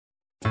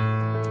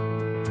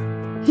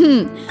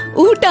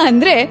ಊಟ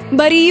ಅಂದ್ರೆ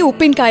ಬರೀ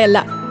ಉಪ್ಪಿನಕಾಯಲ್ಲ,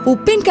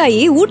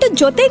 ಉಪ್ಪಿನಕಾಯಿ ಊಟದ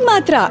ಜೊತೆಗ್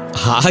ಮಾತ್ರ.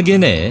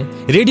 ಹಾಗೇನೆ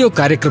ರೇಡಿಯೋ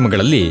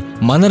ಕಾರ್ಯಕ್ರಮಗಳಲ್ಲಿ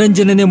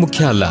ಮನರಂಜನೆ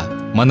ಮುಖ್ಯ ಅಲ್ಲ,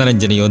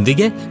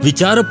 ಮನರಂಜನೆಯೊಂದಿಗೆ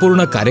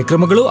ವಿಚಾರಪೂರ್ಣ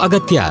ಕಾರ್ಯಕ್ರಮಗಳು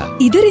ಅಗತ್ಯ.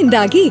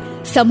 ಇದರಿಂದಾಗಿ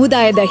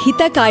ಸಮುದಾಯದ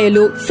ಹಿತ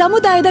ಕಾಯಲು,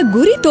 ಸಮುದಾಯದ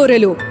ಗುರಿ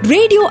ತೋರಲು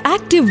ರೇಡಿಯೋ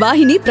ಆಕ್ಟಿವ್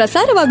ವಾಹಿನಿ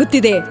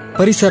ಪ್ರಸಾರವಾಗುತ್ತಿದೆ.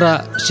 ಪರಿಸರ,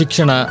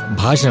 ಶಿಕ್ಷಣ,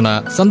 ಭಾಷಣ,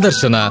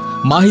 ಸಂದರ್ಶನ,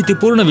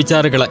 ಮಾಹಿತಿಪೂರ್ಣ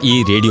ವಿಚಾರಗಳ ಈ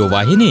ರೇಡಿಯೋ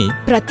ವಾಹಿನಿ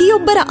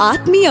ಪ್ರತಿಯೊಬ್ಬರ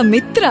ಆತ್ಮೀಯ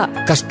ಮಿತ್ರ,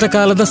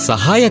 ಕಷ್ಟಕಾಲದ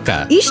ಸಹಾಯಕ,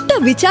 ಇಷ್ಟ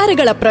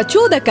ವಿಚಾರಗಳ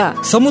ಪ್ರಚೋದಕ,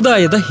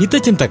 ಸಮುದಾಯದ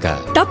ಹಿತಚಿಂತಕ.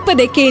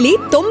 ತಪ್ಪದೆ ಕೇಳಿ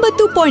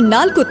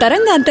 90.4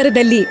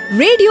 ತರಂಗಾಂತರದಲ್ಲಿ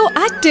ರೇಡಿಯೋ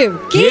ಆಕ್ಟಿವ್.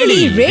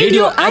 ಕೇಳಿ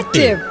ರೇಡಿಯೋ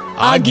ಆಕ್ಟಿವ್,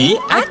 ಆಗಿ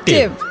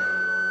ಆಕ್ಟಿವ್.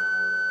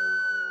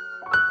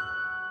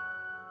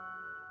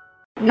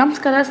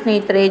 ನಮಸ್ಕಾರ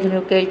ಸ್ನೇಹಿತರೆ, ಇದು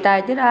ನೀವು ಕೇಳ್ತಾ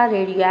ಇದ್ದೀರಾ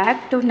ರೇಡಿಯೋ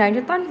ಆಕ್ಟಿವ್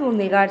 90.4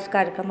 ಮೆಗಾಹರ್ಟ್ಜ್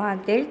ಕಾರ್ಯಕ್ರಮ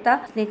ಅಂತ ಹೇಳ್ತಾ,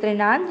 ಸ್ನೇಹಿತರೆ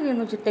ನಾನು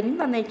ನಿಮ್ಮ ಜೊತೆ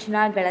ನಿಮ್ಮ ನೆಚ್ಚಿನ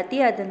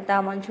ಗೆಳತಿಯಾದಂಥ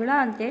ಮಂಜುಳಾ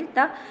ಅಂತ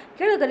ಹೇಳ್ತಾ,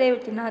 ಕೆಳಗಡೆ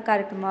ಇವತ್ತಿನ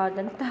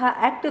ಕಾರ್ಯಕ್ರಮವಾದಂತಹ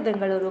ಆಕ್ಟಿವ್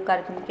ಬೆಂಗಳೂರು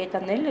ಕಾರ್ಯಕ್ರಮಕ್ಕೆ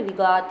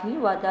ತಮ್ಮೆಲ್ಲರಿಗೂ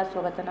ಆತ್ಮೀಯವಾದ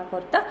ಸ್ವಾಗತನ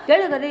ಕೋರ್ತಾ,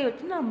 ಕೆಳಗಡೆ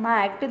ಇವತ್ತಿನ ನಮ್ಮ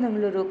ಆಕ್ಟಿವ್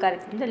ಬೆಂಗಳೂರು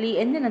ಕಾರ್ಯಕ್ರಮದಲ್ಲಿ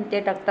ಎಂದಿನಂತೆ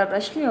ಡಾಕ್ಟರ್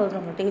ರಶ್ಮಿ ಅವರು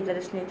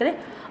ನಮ್ಮೊಟ್ಟಿಗಿದ್ದಾರೆ. ಸ್ನೇಹಿತರೆ,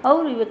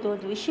 ಅವರು ಇವತ್ತು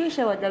ಒಂದು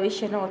ವಿಶೇಷವಾದ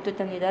ವಿಷಯನ ಹೊತ್ತು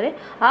ತಂದಿದ್ದಾರೆ.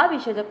 ಆ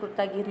ವಿಷಯದ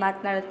ಕುರಿತಾಗಿ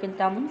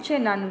ಮಾತನಾಡೋದಕ್ಕಿಂತ ಮುಂಚೆ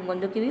ನಾನು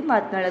ಒಂದು ಕಿವಿ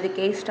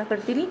ಮಾತನಾಡೋದಕ್ಕೆ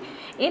ಇಷ್ಟಪಡ್ತೀನಿ.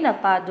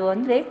 ಏನಪ್ಪ ಅದು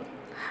ಅಂದರೆ,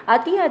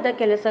 ಅತಿಯಾದ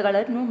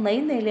ಕೆಲಸಗಳನ್ನು ಮೈ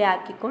ಮೇಲೆ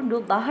ಹಾಕಿಕೊಂಡು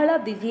ಬಹಳ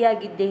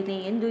ಬ್ಯುಸಿಯಾಗಿದ್ದೇನೆ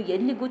ಎಂದು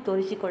ಎಂದಿಗೂ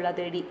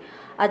ತೋರಿಸಿಕೊಳ್ಳಬೇಡಿ.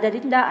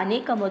 ಅದರಿಂದ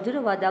ಅನೇಕ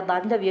ಮಧುರವಾದ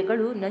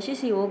ಬಾಂಧವ್ಯಗಳು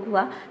ನಶಿಸಿ ಹೋಗುವ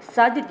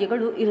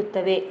ಸಾಧ್ಯತೆಗಳು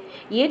ಇರುತ್ತವೆ.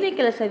 ಏನೇ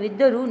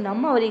ಕೆಲಸವಿದ್ದರೂ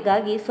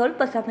ನಮ್ಮವರಿಗಾಗಿ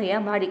ಸ್ವಲ್ಪ ಸಮಯ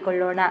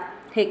ಮಾಡಿಕೊಳ್ಳೋಣ.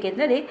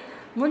 ಏಕೆಂದರೆ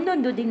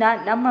ಮುಂದೊಂದು ದಿನ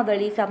ನಮ್ಮ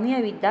ಬಳಿ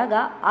ಸಮಯವಿದ್ದಾಗ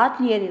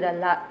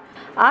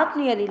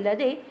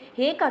ಆತ್ಮೀಯರಿಲ್ಲದೆ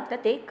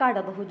ಏಕಾಂತತೆ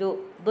ಕಾಡಬಹುದು.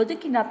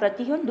 ಬದುಕಿನ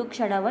ಪ್ರತಿಯೊಂದು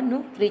ಕ್ಷಣವನ್ನು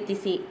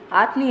ಪ್ರೀತಿಸಿ,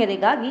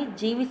 ಆತ್ಮೀಯರಿಗಾಗಿ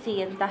ಜೀವಿಸಿ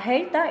ಅಂತ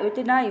ಹೇಳ್ತಾ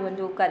ಇವತ್ತಿನ ಈ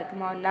ಒಂದು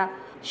ಕಾರ್ಯಕ್ರಮವನ್ನು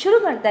ಶುರು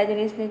ಮಾಡ್ತಾ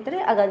ಇದ್ದೀನಿ. ಸ್ನೇಹಿತರೆ,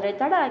 ಹಾಗಾದರೆ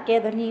ತಡ ಹಾಕಿ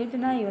ಬನ್ನಿ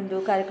ಇವತ್ತಿನ ಈ ಒಂದು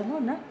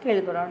ಕಾರ್ಯಕ್ರಮವನ್ನು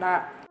ಕೇಳಿಬರೋಣ.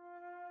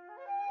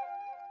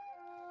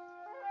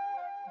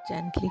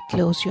 Gently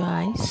close your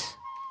eyes.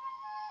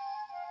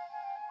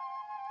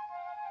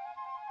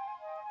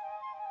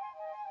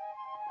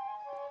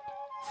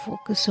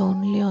 Focus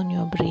only on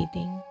your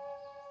breathing.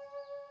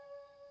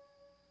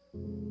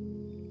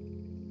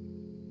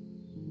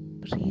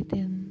 Breathe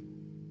in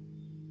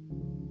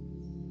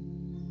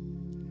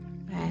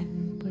and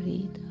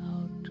breathe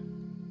out.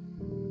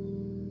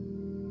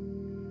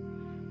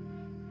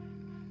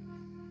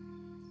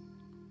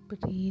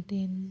 Breathe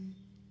in.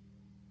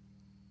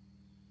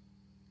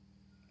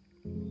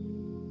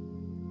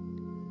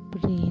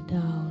 Breathe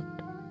out.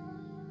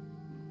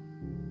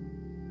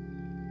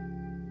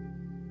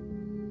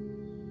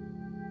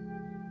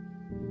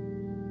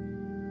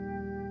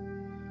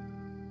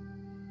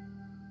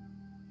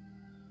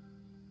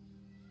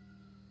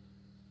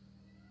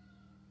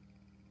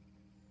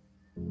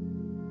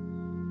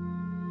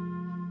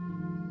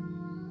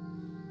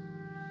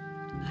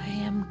 I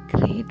am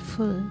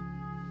grateful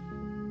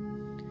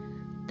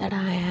that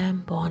I am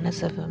born as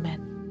a woman.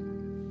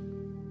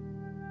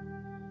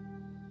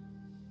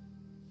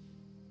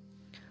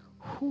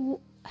 Who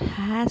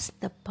has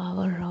the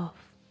power of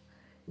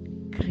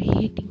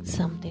creating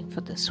something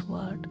for this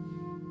world.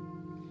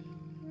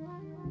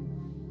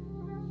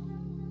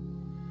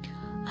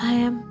 I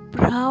am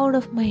proud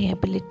of my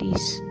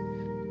abilities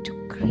to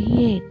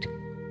create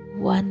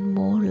one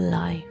more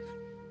life.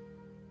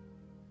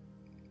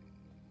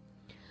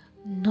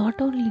 Not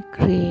only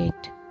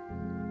create,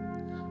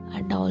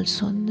 and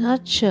also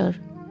nurture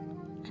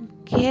and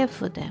care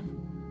for them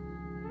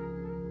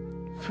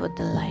for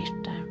the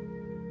lifetime.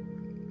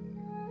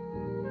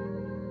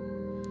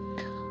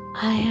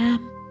 I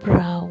am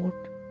proud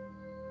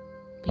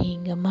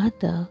being a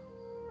mother.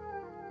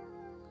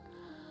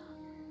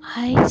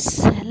 I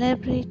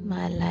celebrate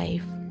my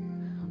life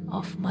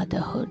of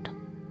motherhood.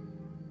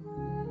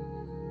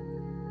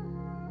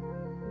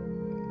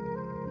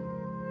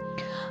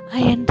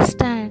 I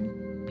understand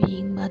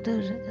being mother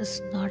is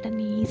not an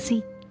easy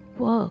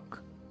work.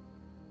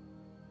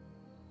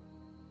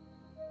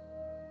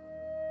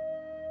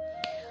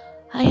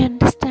 I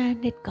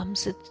understand it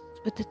comes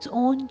with its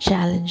own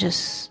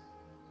challenges.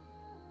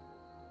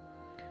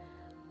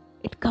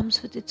 It comes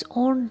with its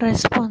own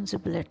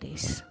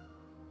responsibilities.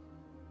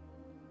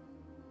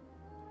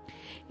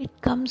 It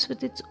comes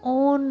with its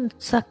own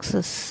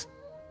success.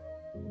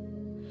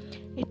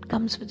 It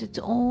comes with its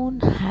own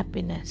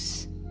happiness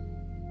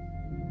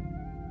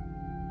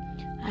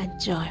and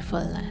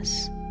joyfulness.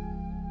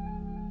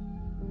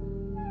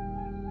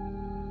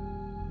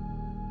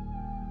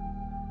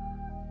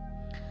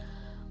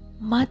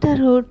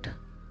 Motherhood,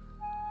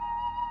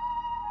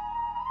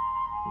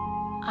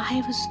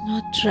 I was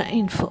not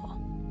trained for.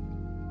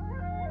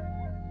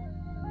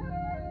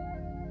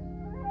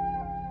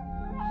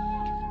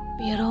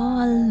 We are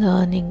all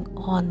learning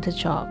on the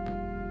job.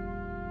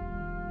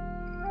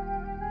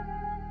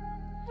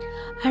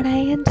 And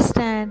I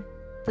understand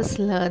this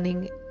learning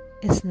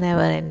is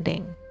never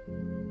ending.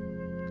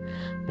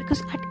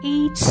 Because at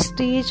each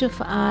stage of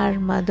our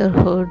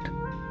motherhood,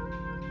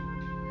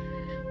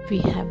 we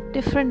have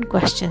different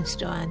questions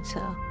to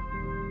answer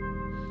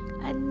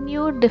and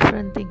new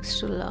different things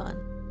to learn.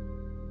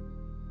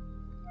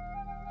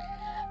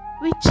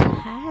 which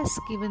has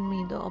given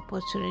me the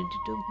opportunity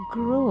to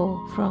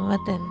grow from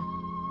within.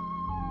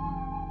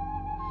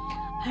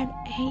 And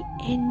I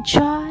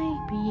enjoy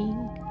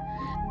being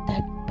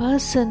that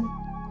person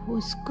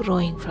who's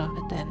growing from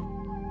within.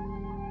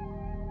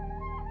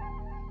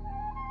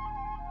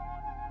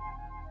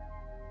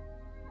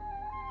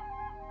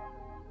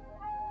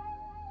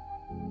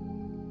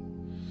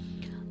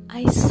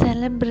 I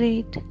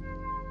celebrate,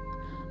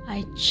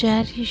 I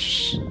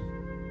cherish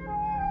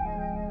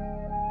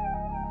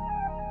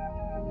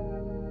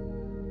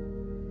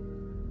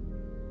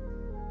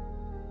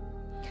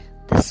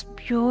this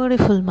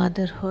beautiful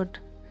motherhood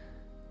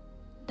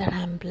that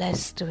I'm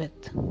blessed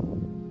with.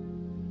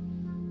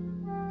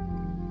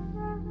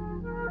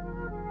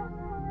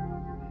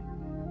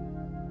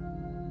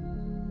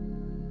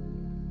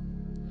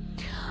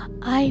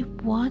 I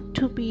want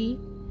to be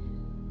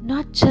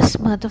not just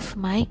mother of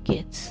my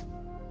kids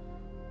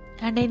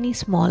and any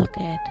small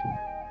kid.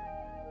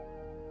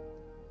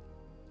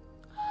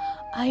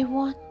 I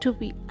want to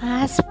be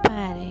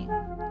aspiring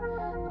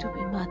to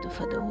be mother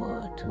for the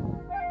world.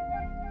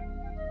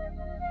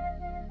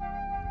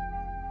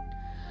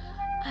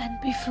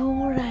 And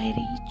before I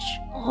reach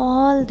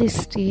all these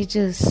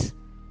stages,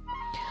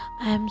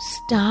 I am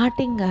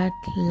starting at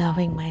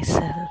loving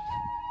myself.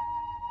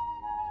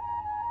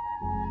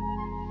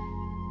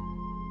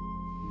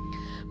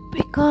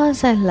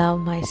 Because I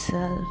love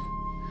myself,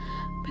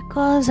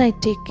 because I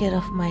take care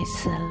of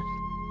myself,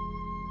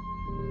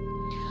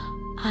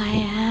 I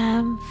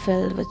am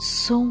filled with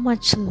so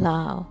much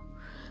love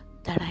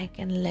that I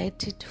can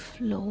let it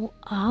flow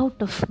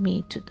out of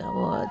me to the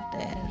world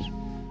there.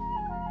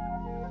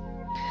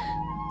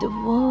 The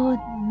world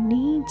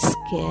needs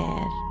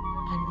care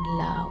and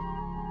love,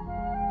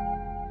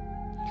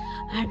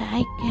 and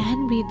I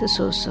can be the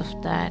source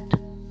of that.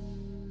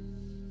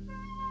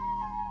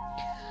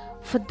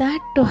 For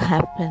that to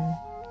happen,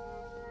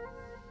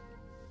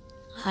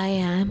 I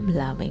am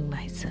loving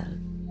myself.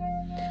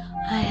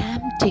 I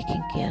am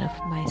taking care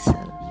of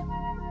myself.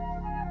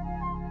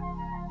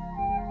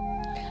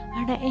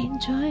 And I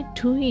enjoy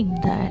doing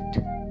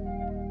that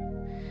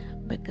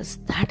because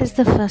that is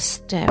the first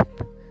step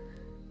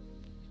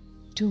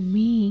to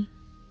me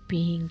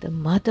being the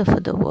mother for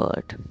the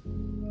world.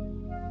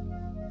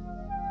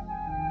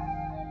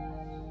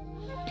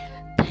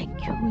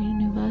 Thank you,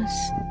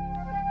 universe,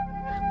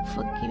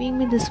 for giving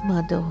me this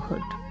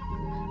motherhood,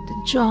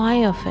 the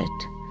joy of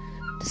it,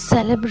 the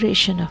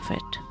celebration of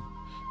it,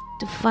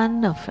 the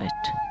fun of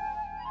it,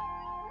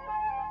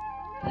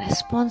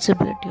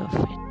 responsibility of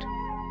it,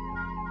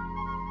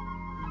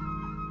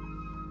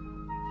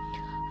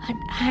 and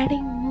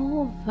adding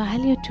more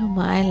value to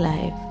my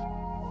life,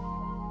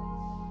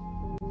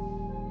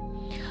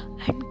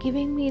 and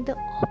giving me the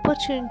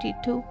opportunity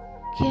to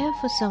care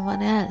for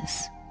someone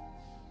else.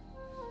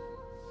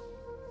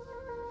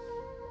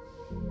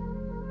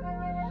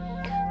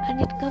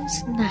 And it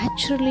comes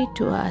naturally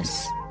to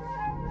us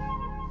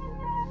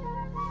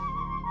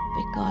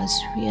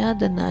because we are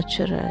the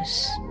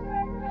nurturers,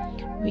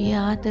 we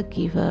are the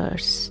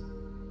givers,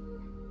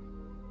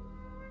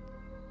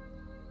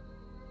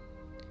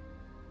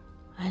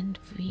 and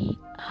we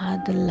are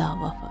the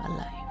love of our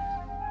life.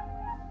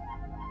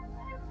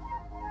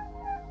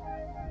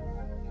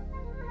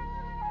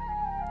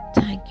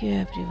 Thank you,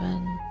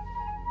 everyone.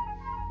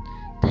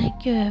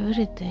 Thank you,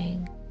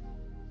 everything.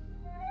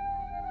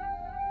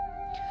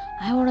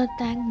 I want to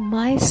thank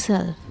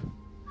myself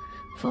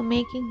for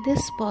making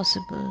this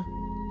possible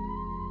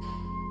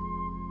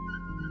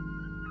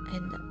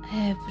in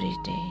every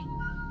day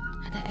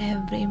and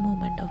every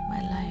moment of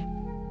my life.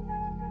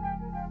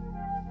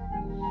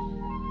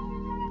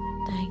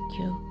 Thank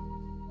you,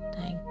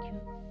 thank you,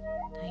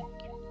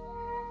 thank you.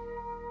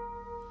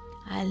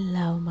 I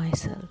love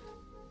myself.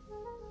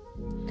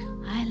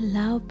 I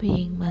love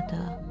being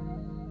mother.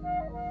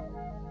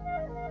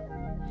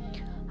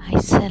 I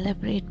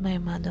celebrate my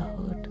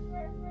motherhood.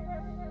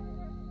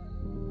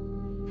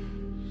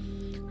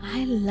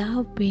 I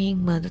love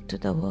being mother to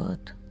the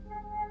world.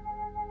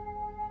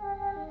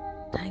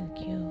 Thank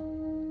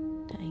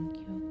you, thank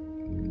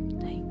you,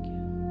 thank you.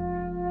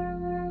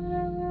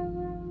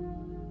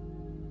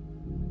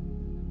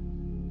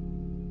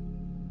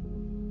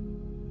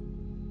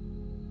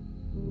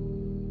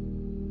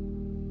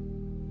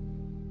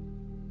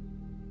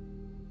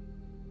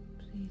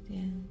 Breathe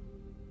in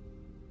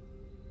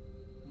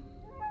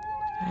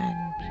and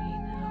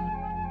breathe out.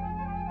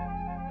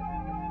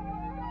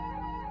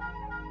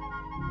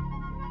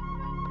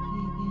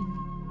 Breathe in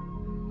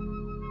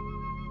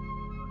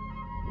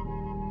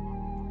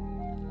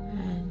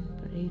and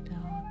breathe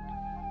out.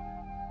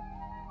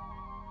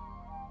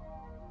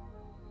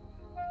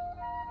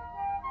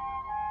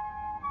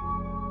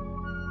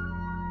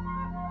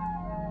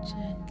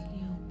 Gently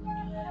open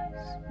your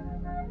eyes.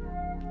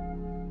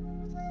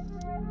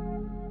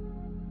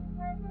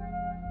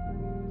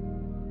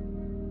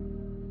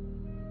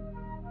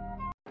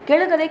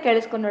 ಕೆಳಗಡೆ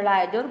ಕೇಳಿಸ್ಕೊಂಡಳ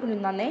ಇದುವರೆಗೂ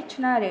ನಿಮ್ಮ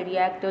ನೆಚ್ಚಿನ radio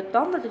active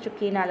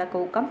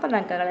 90.4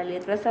 ಕಂಪನಾಂಕಗಳಲ್ಲಿ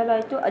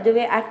ಪ್ರಸಾರವಾಯಿತು.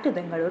 ಅದುವೇ active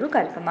Bengaluru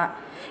ಕಾರ್ಯಕ್ರಮ.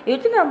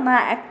 ಇವತ್ತು ನಮ್ಮ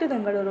active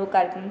Bengaluru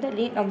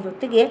ಕಾರ್ಯಕ್ರಮದಲ್ಲಿ ನಮ್ಮ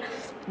ಜೊತೆಗೆ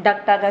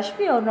ಡಾಕ್ಟರ್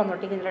ರಶ್ಮಿ ಅವರು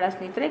ನಮ್ಮೊಟ್ಟಿಗೆ ಇದ್ದಳ.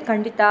 ಸ್ನೇಹಿತರೆ,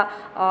 ಖಂಡಿತ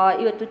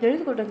ಇವತ್ತು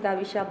ತಿಳಿದುಕೊಟ್ಟಂಥ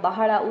ವಿಷಯ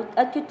ಬಹಳ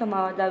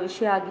ಅತ್ಯುತ್ತಮವಾದ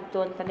ವಿಷಯ ಆಗಿತ್ತು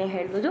ಅಂತಲೇ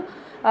ಹೇಳ್ಬೋದು.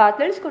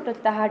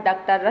 ತಿಳಿಸ್ಕೊಟ್ಟಂತಹ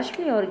ಡಾಕ್ಟರ್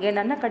ರಶ್ಮಿ ಅವರಿಗೆ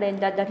ನನ್ನ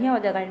ಕಡೆಯಿಂದ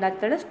ಧನ್ಯವಾದಗಳನ್ನ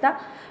ತಿಳಿಸ್ತಾ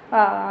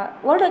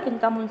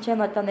ಓಡೋಕ್ಕಿಂತ ಮುಂಚೆ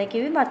ಮತ್ತೊಮ್ಮೆ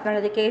ಕಿವಿ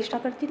ಮಾತನಾಡೋದಕ್ಕೆ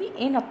ಇಷ್ಟಪಡ್ತೀನಿ.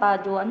 ಏನಪ್ಪ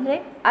ಅದು ಅಂದರೆ,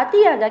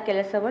 ಅತಿಯಾದ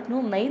ಕೆಲಸವನ್ನು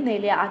ಮೈ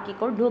ಮೇಲೆ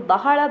ಹಾಕಿಕೊಂಡು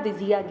ಬಹಳ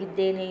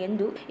ಬ್ಯುಸಿಯಾಗಿದ್ದೇನೆ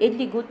ಎಂದು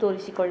ಎಂದಿಗೂ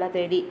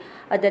ತೋರಿಸಿಕೊಳ್ಳಬೇಡಿ.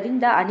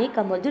 ಅದರಿಂದ ಅನೇಕ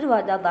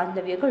ಮಧುರವಾದ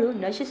ಬಾಂಧವ್ಯಗಳು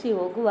ನಶಿಸಿ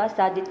ಹೋಗುವ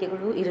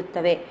ಸಾಧ್ಯತೆಗಳು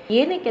ಇರುತ್ತವೆ.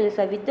 ಏನೇ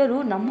ಕೆಲಸವಿದ್ದರೂ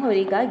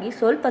ನಮ್ಮವರಿಗಾಗಿ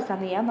ಸ್ವಲ್ಪ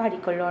ಸಮಯ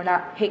ಮಾಡಿಕೊಳ್ಳೋಣ.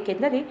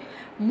 ಏಕೆಂದರೆ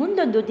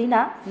ಮುಂದೊಂದು ದಿನ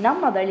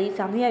ನಮ್ಮ ಬಳಿ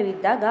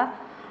ಸಮಯವಿದ್ದಾಗ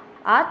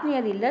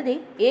ಆತ್ಮೀಯರಿಲ್ಲದೆ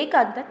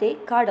ಏಕಾಂತತೆ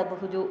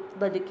ಕಾಡಬಹುದು.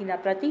 ಬದುಕಿನ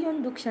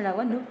ಪ್ರತಿಯೊಂದು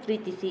ಕ್ಷಣವನ್ನು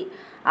ಪ್ರೀತಿಸಿ,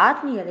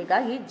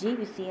 ಆತ್ಮೀಯರಿಗಾಗಿ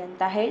ಜೀವಿಸಿ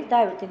ಅಂತ ಹೇಳ್ತಾ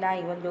ಇವತ್ತಿನ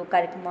ಈ ಒಂದು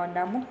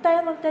ಕಾರ್ಯಕ್ರಮವನ್ನು ಮುಕ್ತಾಯ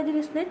ಮಾಡ್ತಾ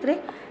ಇದ್ದೀವಿ. ಸ್ನೇಹಿತರೆ,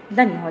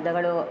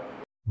 ಧನ್ಯವಾದಗಳು.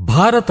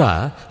 ಭಾರತ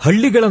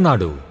ಹಳ್ಳಿಗಳ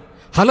ನಾಡು,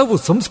 ಹಲವು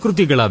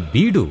ಸಂಸ್ಕೃತಿಗಳ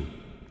ಬೀಡು.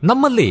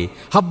 ನಮ್ಮಲ್ಲಿ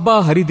ಹಬ್ಬ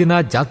ಹರಿದಿನ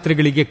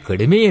ಜಾತ್ರೆಗಳಿಗೆ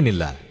ಕಡಿಮೆ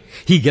ಏನಿಲ್ಲ.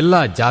 ಹೀಗೆಲ್ಲ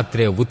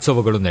ಜಾತ್ರೆ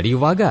ಉತ್ಸವಗಳು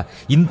ನಡೆಯುವಾಗ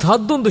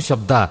ಇಂಥದ್ದೊಂದು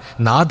ಶಬ್ದ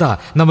ನಾದ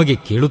ನಮಗೆ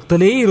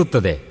ಕೇಳುತ್ತಲೇ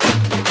ಇರುತ್ತದೆ.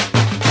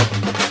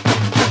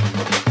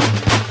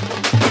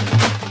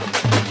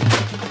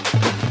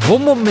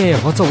 ಒಮ್ಮೊಮ್ಮೆ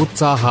ಹೊಸ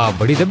ಉತ್ಸಾಹ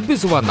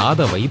ಬಡಿದೆಬ್ಬಿಸುವ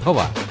ನಾದ ವೈಭವ.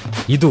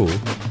 ಇದು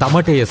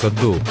ತಮಟೆಯ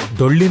ಸದ್ದು,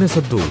 ಡೊಳ್ಳಿನ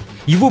ಸದ್ದು.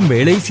 ಇವು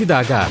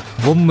ಮೇಳೈಸಿದಾಗ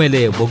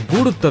ಒಮ್ಮೆಲೆ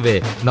ಒಗ್ಗೂಡುತ್ತವೆ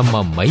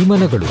ನಮ್ಮ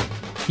ಮೈಮನಗಳು.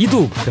 ಇದು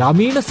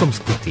ಗ್ರಾಮೀಣ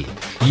ಸಂಸ್ಕೃತಿ.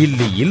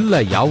 ಇಲ್ಲಿ ಇಲ್ಲ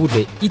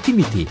ಯಾವುದೇ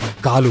ಇತಿಮಿತಿ.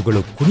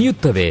 ಕಾಲುಗಳು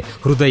ಕುಣಿಯುತ್ತವೆ,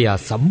 ಹೃದಯ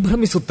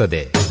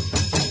ಸಂಭ್ರಮಿಸುತ್ತದೆ.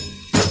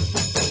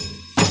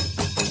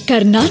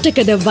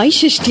 ಕರ್ನಾಟಕದ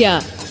ವೈಶಿಷ್ಟ್ಯ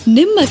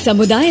ನಿಮ್ಮ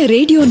ಸಮುದಾಯ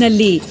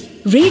ರೇಡಿಯೋನಲ್ಲಿ.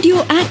 Radio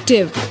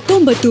active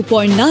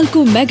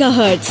 90.4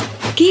 megahertz.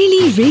 ಕೇಳಿ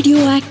ರೇಡಿಯೋ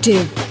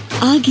ಆಕ್ಟಿವ್.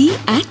 ಆಗಿ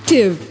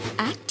ಆಕ್ಟಿವ್.